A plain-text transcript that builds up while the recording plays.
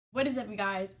What is up, you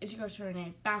guys? It's your girl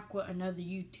Storytime back with another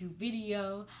YouTube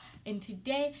video. And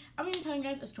today I'm going to be telling you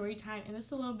guys a story time, and this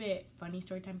is a little bit funny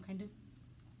story time, kind of.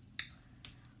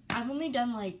 I've only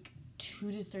done like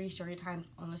 2 to 3 story times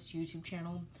on this YouTube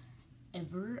channel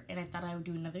ever, and I thought I would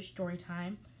do another story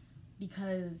time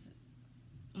because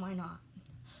why not?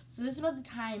 So this is about the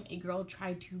time a girl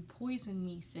tried to poison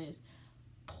me, sis.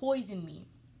 Poison me.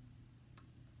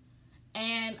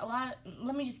 And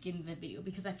let me just get into the video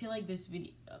because I feel like this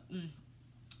video,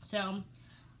 So,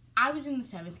 I was in the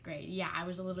 7th grade. Yeah, I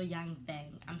was a little young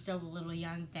thing. I'm still a little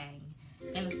young thing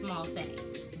and a small thing.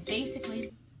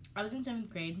 Basically, I was in 7th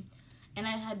grade and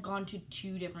I had gone to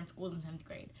 2 different schools in 7th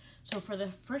grade. So, for the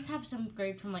first half of 7th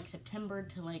grade, from like September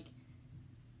to like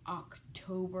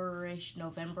October-ish,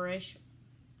 November-ish,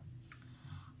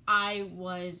 I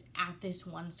was at this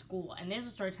one school. And there's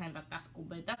a story time about that school,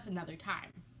 but that's another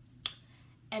time.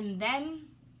 And then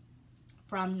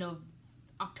from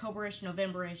October-ish,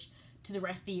 November-ish to the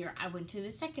rest of the year, I went to the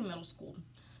second middle school.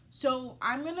 So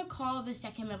I'm going to call the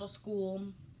second middle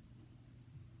school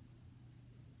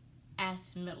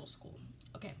S middle school.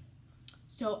 Okay.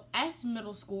 So S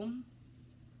middle school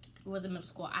was a middle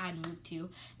school I had moved to.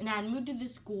 And I had moved to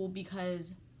this school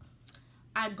because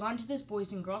I had gone to this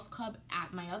Boys and Girls Club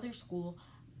at my other school,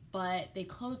 but they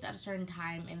closed at a certain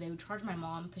time, and they would charge my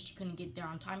mom because she couldn't get there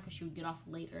on time because she would get off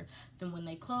later than when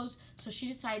they closed. So she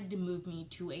decided to move me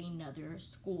to another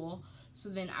school, so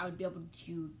then I would be able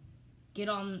to get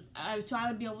on. So I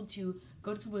would be able to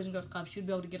go to the Boys and Girls Club. She would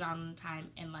be able to get on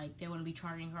time, and like they wouldn't be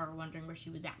charging her or wondering where she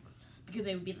was at, because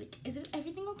they would be like, "Is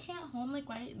everything okay at home? Like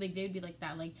why?" Like they would be like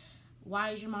that, like,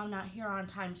 "Why is your mom not here on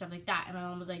time?" Stuff like that. And my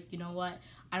mom was like, "You know what?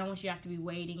 I don't want you to have to be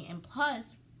waiting." And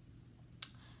plus,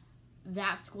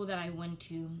 that school that I went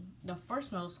to, the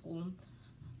first middle school,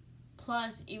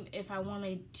 plus if I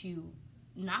wanted to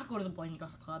not go to the Boys and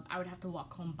Girls Club, I would have to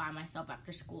walk home by myself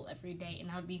after school every day,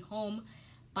 and I would be home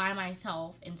by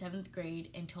myself in 7th grade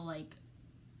until like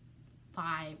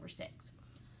 5 or 6.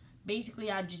 Basically,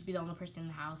 I'd just be the only person in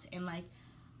the house, and like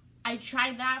I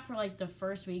tried that for like the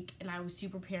first week, and I was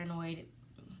super paranoid.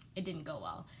 It didn't go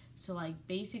well. So like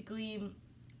basically,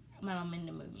 my mom ended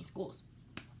up moving me schools.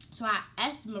 So at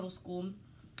S middle school,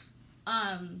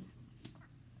 I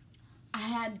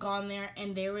had gone there,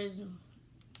 and I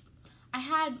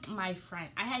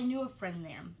knew a friend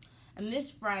there, and this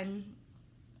friend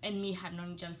and me had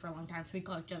known each other for a long time, so we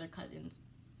call each other cousins.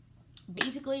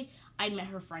 Basically, I'd met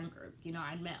her friend group,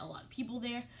 I'd met a lot of people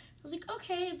there. I was like,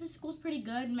 okay, this school's pretty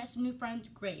good, met some new friends,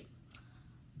 great.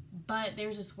 But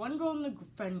there's this one girl in the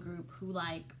friend group who,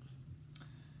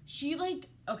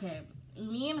 okay,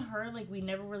 me and her, we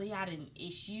never really had an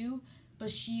issue,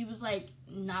 but she was,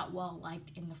 not well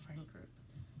liked in the friend group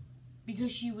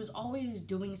because she was always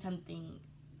doing something,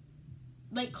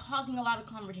 causing a lot of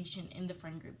conversation in the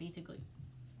friend group, basically.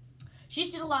 She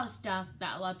just did a lot of stuff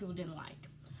that a lot of people didn't like.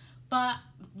 But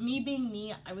me being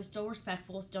me, I was still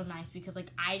respectful, still nice, because,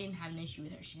 I didn't have an issue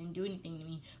with her. She didn't do anything to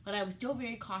me, but I was still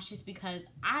very cautious because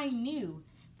I knew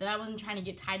that I wasn't trying to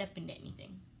get tied up into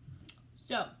anything.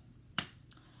 So,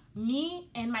 me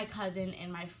and my cousin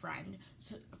and my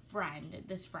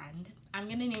this friend, I'm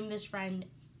going to name this friend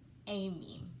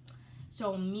Amy.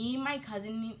 So me, my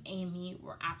cousin, and Amy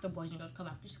were at the Boys and Girls Club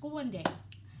after school one day.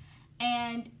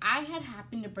 And I had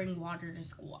happened to bring water to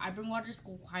school. I bring water to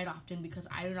school quite often because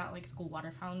I do not like school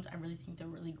water fountains. I really think they're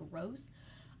really gross.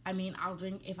 I mean, I'll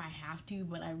drink if I have to,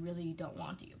 but I really don't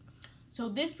want to. So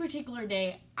this particular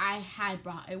day, I had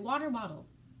brought a water bottle.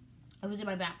 It was in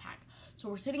my backpack. So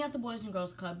we're sitting at the Boys and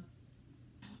Girls Club,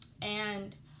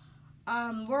 and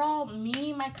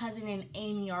me, my cousin, and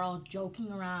Amy are all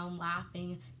joking around,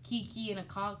 laughing, kiki and a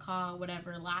caw,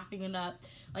 whatever, laughing it up,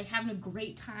 having a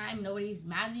great time. Nobody's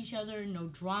mad at each other, no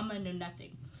drama, no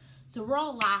nothing. So we're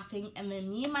all laughing, and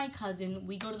then me and my cousin,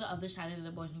 we go to the other side of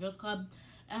the Boys and Girls Club,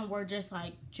 and we're just,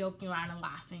 joking around and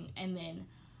laughing. And then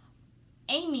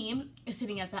Amy is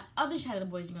sitting at the other side of the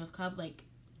Boys and Girls Club,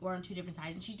 we're on 2 different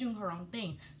sides, and she's doing her own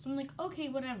thing. So I'm like, okay,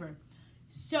 whatever.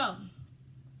 So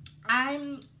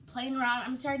I'm playing around.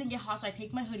 I'm starting to get hot, so I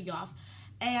take my hoodie off,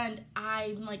 and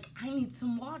I'm like, I need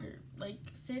some water.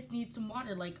 Sis needs some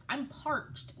water. I'm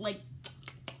parched. Let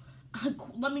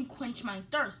me quench my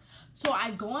thirst. So I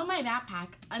go in my backpack,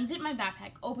 unzip my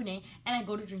backpack, open it, and I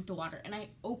go to drink the water. And I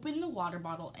open the water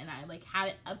bottle, and I, have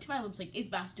it up to my lips, it's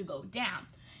about to go down.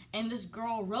 And this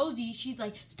girl, Rosie, she's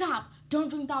like, stop, don't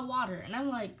drink that water. And I'm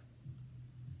like,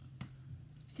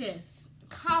 sis,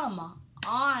 come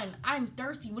on, I'm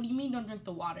thirsty. What do you mean don't drink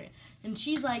the water? And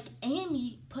she's like,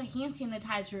 Amy put hand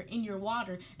sanitizer in your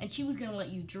water, and she was going to let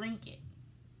you drink it.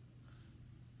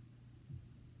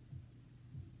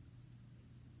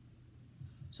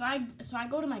 So I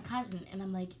go to my cousin and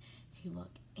I'm like, hey,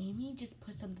 look, Amy just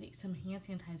put some hand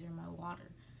sanitizer in my water.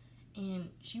 And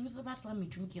she was about to let me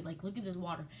drink it. Like, look at this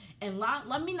water. And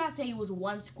let me not say it was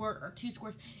 1 squirt or 2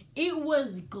 squirts. It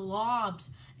was globs.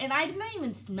 And I did not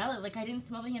even smell it. Like, I didn't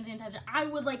smell the hand sanitizer. I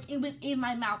was like, it was in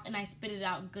my mouth and I spit it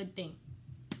out. Good thing.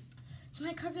 So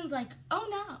my cousin's like, oh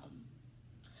no.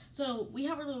 So we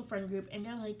have our little friend group and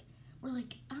we're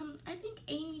like, I think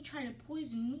Amy tried to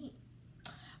poison me.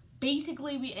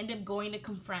 Basically, we end up going to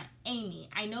confront Amy.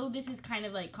 I know this is kind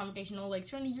of like confrontational, like,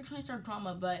 Serenity, you're trying to start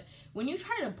drama, but when you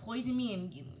try to poison me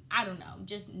and I don't know,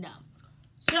 just no.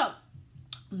 So,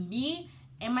 me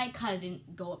and my cousin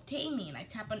go up to Amy and I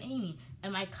tap on Amy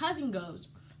and my cousin goes,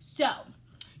 so,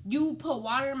 you put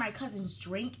water in my cousin's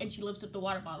drink and she lifts up the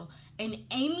water bottle and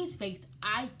Amy's face,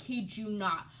 I kid you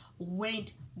not,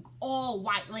 went all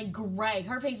white, like gray.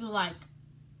 Her face was like,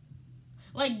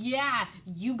 yeah,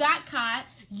 you got caught.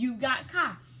 You got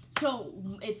caught. So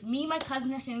it's me, my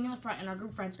cousin are standing in the front, and our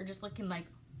group of friends are just looking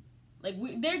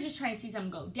they're just trying to see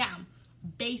something go down,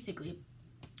 basically.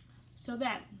 So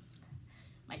then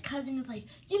my cousin is like,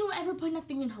 you don't ever put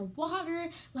nothing in her water.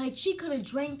 Like, she could have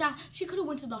drank that. She could have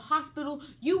went to the hospital.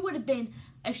 You would have been,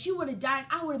 if she would have died,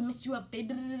 I would have messed you up.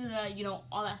 You know,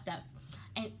 all that stuff.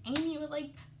 And Amy was like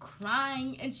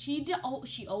crying, and she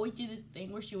always did this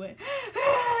thing where she went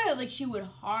like she would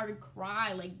hard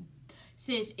cry, like,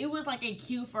 sis, it was like a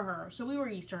cue for her. So we were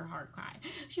used to her hard cry.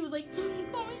 She was like,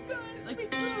 oh my gosh, like, I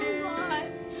cried a lot.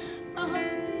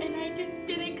 And I just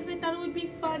did it because I thought it would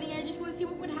be funny. I just want to see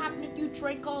what would happen if you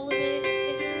drank all of it.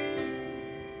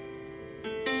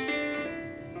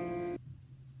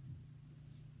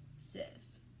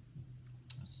 Sis.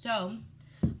 So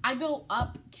I go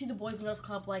up to the Boys and Girls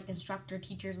Club, like, instructor,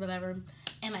 teachers, whatever,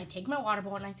 and I take my water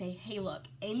bottle and I say, hey, look,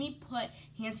 Amy put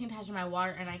hand sanitizer in my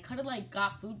water and I could have, like,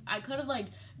 got food. I could have, like,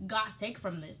 got sick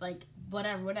from this, like,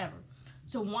 whatever.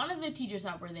 So one of the teachers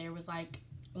that were there was like,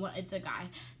 well, it's a guy.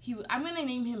 I'm going to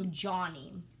name him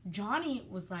Johnny. Johnny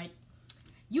was like,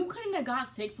 you couldn't have got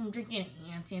sick from drinking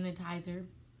hand sanitizer.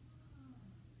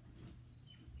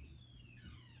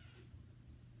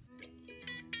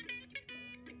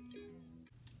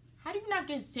 How do you not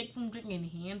get sick from drinking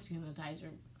hand sanitizer?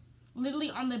 Literally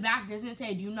on the back, doesn't it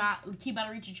say, do not keep out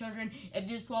of reach of children if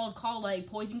this swallowed, call, like,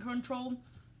 poison control?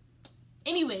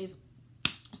 Anyways,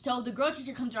 so the girl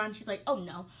teacher comes around and she's like, oh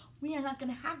no, we are not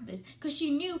going to have this. Because she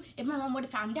knew if my mom would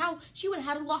have found out, she would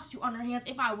have had a lawsuit on her hands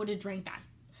if I would have drank that.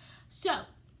 So,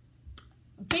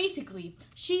 basically,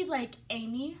 she's like,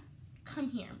 Amy, come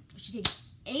here. She takes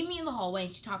Amy in the hallway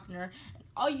and she's talking to her. And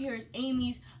all you hear is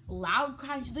Amy's loud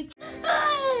crying. She's like,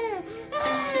 ah,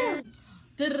 ah.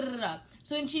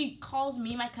 So then she calls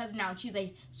me and my cousin out. And she's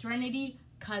like, Serenity,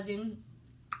 cousin,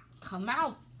 come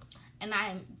out. And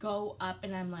I go up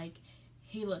and I'm like,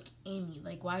 hey, look, Amy,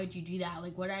 like, why would you do that?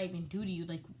 Like, what did I even do to you?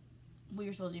 Like, we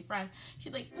were supposed to be friends.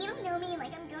 She's like, you don't know me,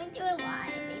 like, I'm going through a lot.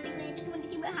 Basically, I just wanted to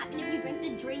see what happened if you drank the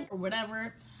drink. Or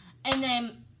whatever. And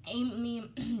then Amy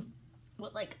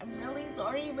was like, I'm really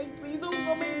sorry. Like, please don't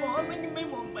call my mom. Like, my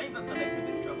mom finds out that I've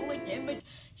been in trouble again. Like,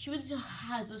 she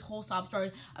has this whole sob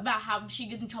story about how if she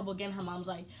gets in trouble again, her mom's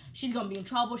like, she's going to be in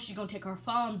trouble. She's going to take her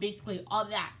phone. Basically, all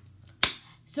that.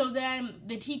 So then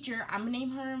the teacher, I'm going to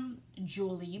name her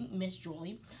Julie, Miss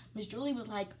Julie. Miss Julie was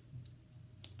like,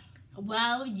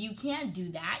 well, you can't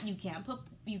do that. You can't put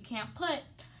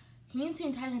hand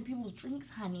sanitizer in people's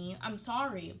drinks, honey. I'm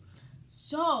sorry.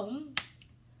 So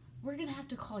we're going to have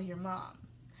to call your mom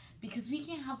because we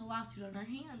can't have a lawsuit on our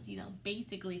hands, you know.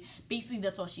 Basically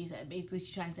that's what she said. Basically,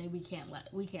 she's trying to say we can't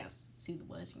sue the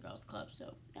Boys and Girls Club,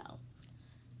 so no.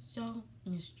 So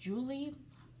Miss Julie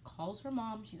calls her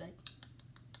mom.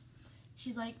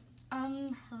 She's like,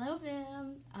 hello,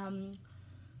 ma'am.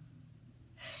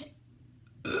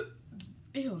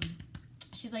 Ew.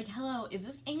 She's like, hello, is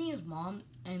this Amy's mom?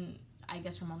 And I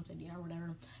guess her mom said yeah or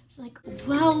whatever. She's like,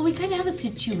 well, we kind of have a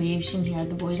situation here at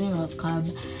the Boys and Girls Club.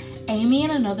 Amy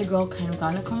and another girl kind of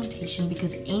got in a confrontation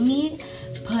because Amy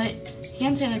put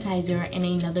hand sanitizer in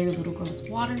another little girl's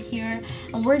water here,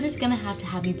 and we're just gonna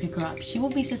have you pick her up. She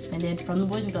will be suspended from the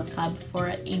Boys and Girls Club for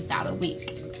about a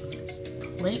week.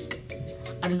 Click.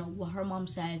 I don't know what her mom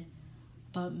said,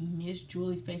 but Miss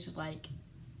Julie's face was like,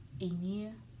 Amy,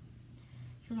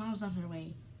 your mom's on her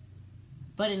way.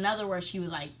 But in other words, she was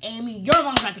like, Amy, your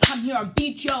mom's about to come here and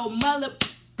beat your mother.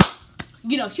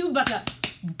 You know, she was about to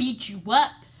beat you up,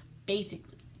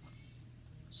 basically.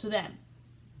 So then,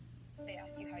 they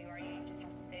ask you how you are, you just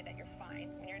have to say that you're fine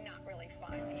when you're not really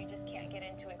fine, but you just can't get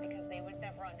into it because they would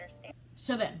never understand.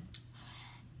 So then,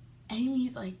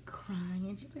 Amy's like crying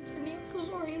and she's like, Serenity, I'm so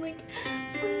sorry, like,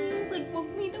 please, like, walk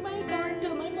me to my car and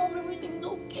tell my mom everything's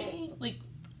okay.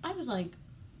 like,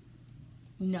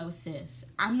 no, sis,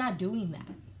 I'm not doing that.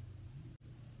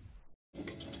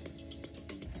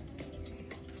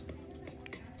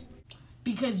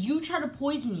 Because you try to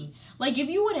poison me. Like, if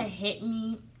you would have hit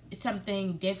me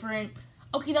something different,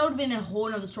 okay, that would have been a whole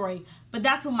nother story. But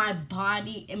that's what my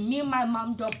body, and me and my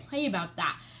mom don't play about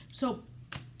that. So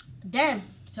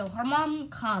her mom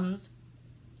comes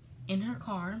in her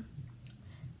car,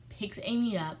 picks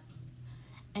Amy up,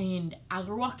 and as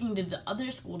we're walking to the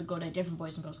other school to go to a different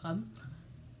Boys and Girls Club,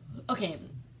 okay,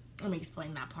 let me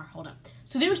explain that part. Hold up.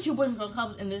 So there was 2 Boys and Girls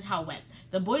Clubs, and this is how it went.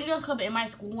 The Boys and Girls Club in my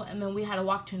school, and then we had to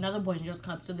walk to another Boys and Girls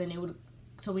Club,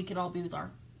 so we could all be with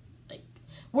our, like,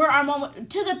 where our mom,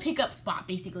 to the pickup spot,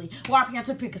 basically, where our parents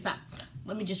would pick us up.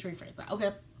 Let me just rephrase that,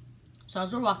 okay? So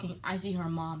as we're walking, I see her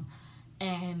mom,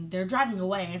 and they're driving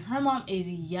away, and her mom is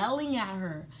yelling at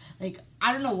her. Like,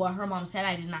 I don't know what her mom said.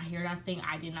 I did not hear nothing.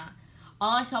 I did not.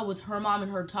 All I saw was her mom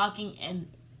and her talking, and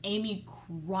Amy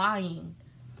crying.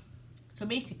 So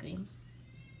basically,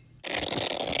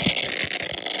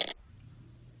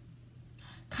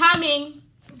 coming.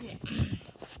 Okay.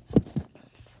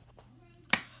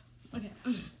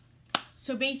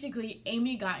 So basically,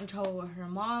 Amy got in trouble with her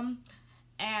mom,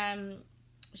 and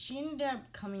she ended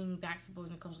up coming back to the Boys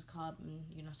and Girls Club and,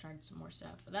 you know, started some more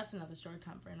stuff. But that's another story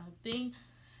time for another thing.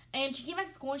 And she came back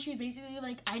to school and she was basically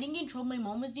like, I didn't get in trouble. My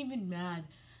mom wasn't even mad.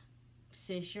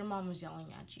 Sis, your mom was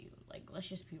yelling at you. Like, let's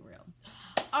just be real.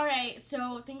 Alright,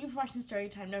 so thank you for watching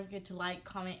Storytime. Don't forget to like,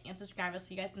 comment, and subscribe. I'll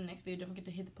see you guys in the next video. Don't forget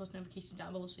to hit the post notifications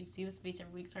down below so you can see this face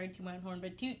every week. Sorry to my own horn,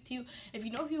 but toot. If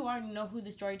you know who you are and you know who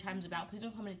the Storytime is about, please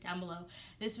don't comment it down below.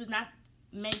 This was not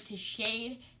meant to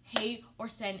shade, hate, or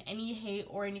send any hate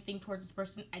or anything towards this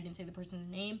person. I didn't say the person's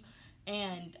name.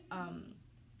 And,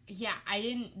 yeah,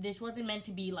 this wasn't meant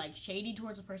to be, like, shady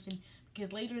towards a person,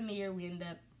 because later in the year we end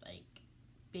up, like,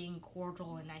 being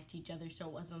cordial and nice to each other, so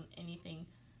it wasn't anything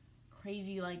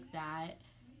crazy like that.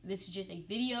 This is just a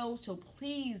video, so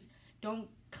please don't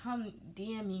come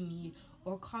DMing me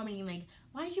or commenting like,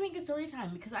 why did you make a story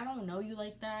time? Because I don't know you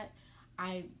like that.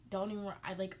 I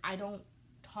don't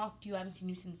talk to you. I haven't seen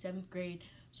you since 7th grade,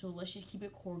 so let's just keep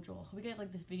it cordial. Hope you guys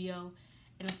like this video,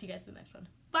 and I'll see you guys in the next one.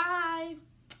 Bye!